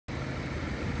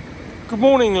Good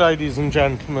morning, ladies and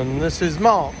gentlemen. This is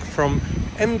Mark from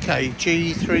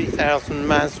MKG 3000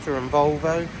 Mazda and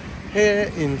Volvo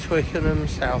here in Twickenham,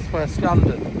 southwest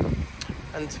London.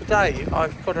 And today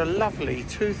I've got a lovely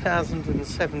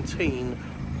 2017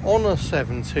 Honor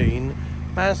 17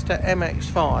 Mazda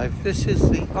MX-5. This is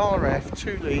the RF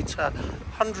 2 litre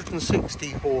 160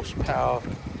 horsepower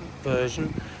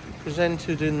version,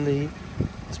 presented in the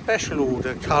special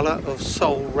order colour of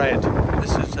Soul Red.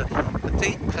 This is a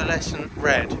deep pearlescent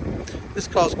red. This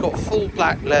car's got full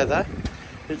black leather.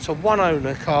 It's a one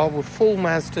owner car with full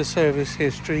Mazda service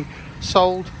history,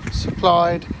 sold,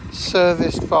 supplied,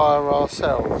 serviced via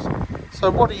ourselves. So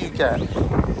what do you get?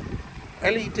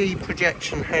 LED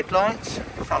projection headlights,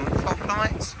 front fog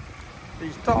lights,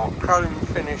 these dark chrome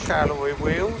finish alloy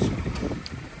wheels.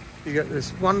 You get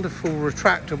this wonderful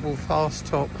retractable fast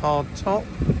top, hard top.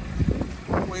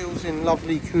 Wheels in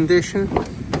lovely condition,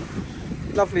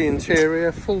 lovely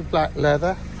interior, full black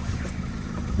leather,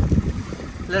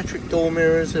 electric door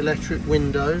mirrors, electric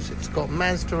windows. It's got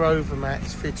Mazda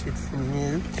Overmax fitted from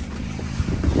new.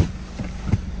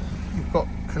 You've got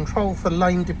control for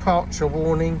lane departure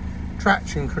warning,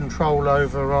 traction control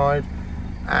override,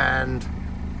 and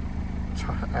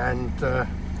tyre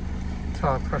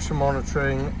pressure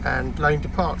monitoring and lane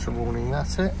departure warning.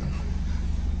 That's it.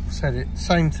 Said it,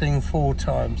 same thing 4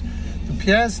 times. The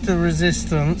pièce de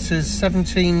resistance is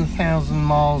 17,000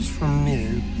 miles from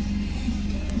new.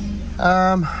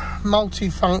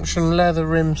 Multi-function leather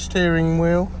rim steering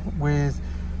wheel with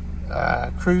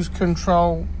cruise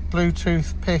control,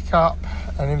 Bluetooth pickup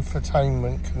and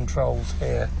infotainment controls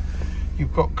here.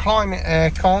 You've got climate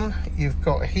aircon, you've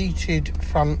got heated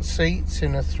front seats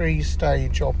in a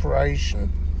 3-stage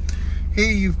operation.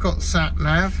 Here you've got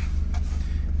sat-nav.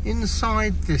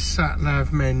 Inside this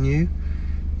sat-nav menu,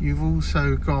 you've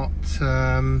also got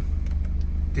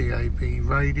DAB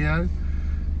radio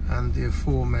and the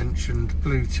aforementioned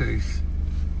Bluetooth.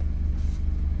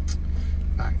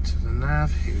 Back to the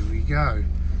nav, here we go.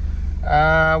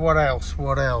 What else?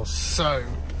 So,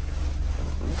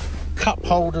 cup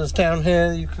holders down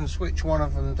here, you can switch one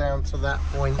of them down to that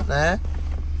point there.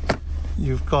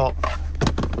 You've got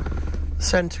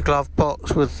centre glove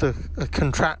box with a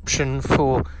contraption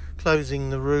for closing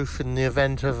the roof in the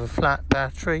event of a flat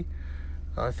battery.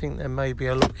 I think there may be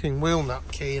a locking wheel nut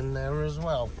key in there as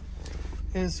well.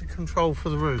 Here's the control for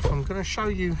the roof. I'm going to show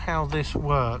you how this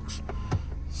works.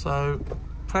 So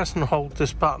press and hold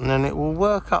this button and it will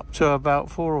work up to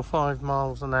about 4 or 5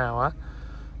 miles an hour,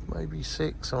 maybe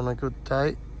 6 on a good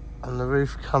day, and the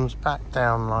roof comes back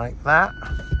down like that.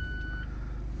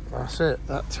 That's it,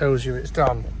 that tells you it's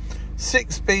done.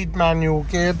 6-speed manual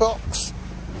gearbox.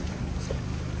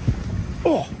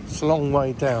 Oh, it's a long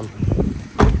way down.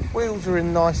 Wheels are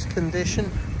in nice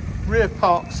condition. Rear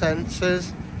park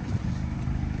sensors.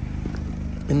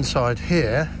 Inside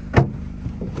here,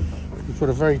 you've got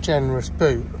a very generous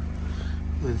boot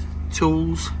with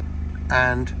tools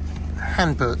and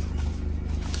hand boot.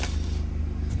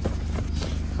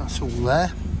 That's all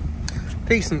there.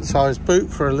 Decent sized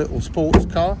boot for a little sports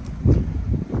car.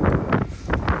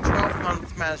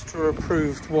 12-month Mazda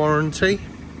approved warranty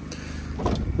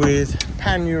with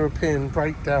pan-European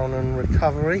breakdown and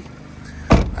recovery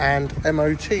and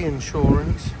MOT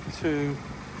insurance to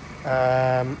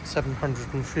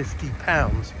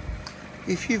 £750.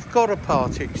 If you've got a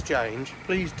part exchange,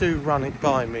 please do run it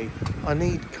by me. I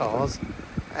need cars,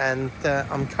 and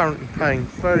I'm currently paying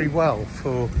very well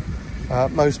for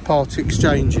most part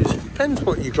exchanges. Depends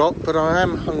what you got, but I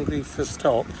am hungry for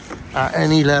stock at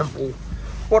any level.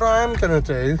 What I am going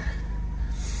to do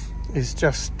is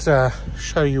just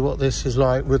show you what this is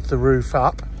like with the roof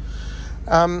up.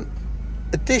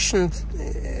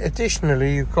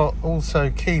 Additionally, you've got also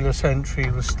keyless entry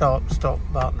with start-stop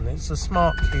button. It's a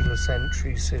smart keyless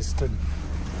entry system.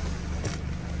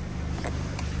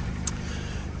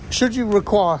 Should you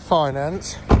require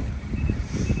finance,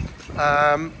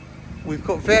 we've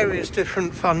got various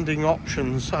different funding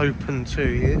options open to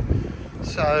you.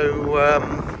 So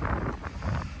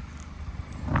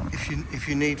if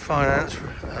you need finance,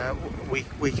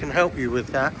 we can help you with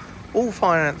that. All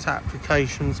finance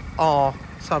applications are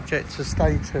subject to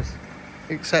status,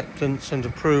 acceptance and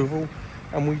approval,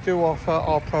 and we do offer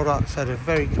our products at a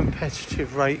very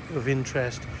competitive rate of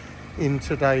interest in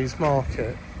today's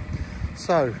market.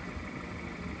 So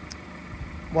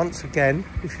once again,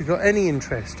 if you've got any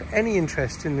interest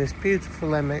in this beautiful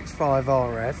MX-5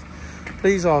 RF,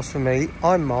 please ask for me.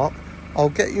 I'm Mark. I'll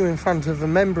get you in front of a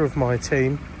member of my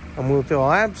team and we'll do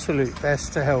our absolute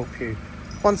best to help you.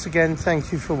 Once again,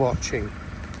 thank you for watching.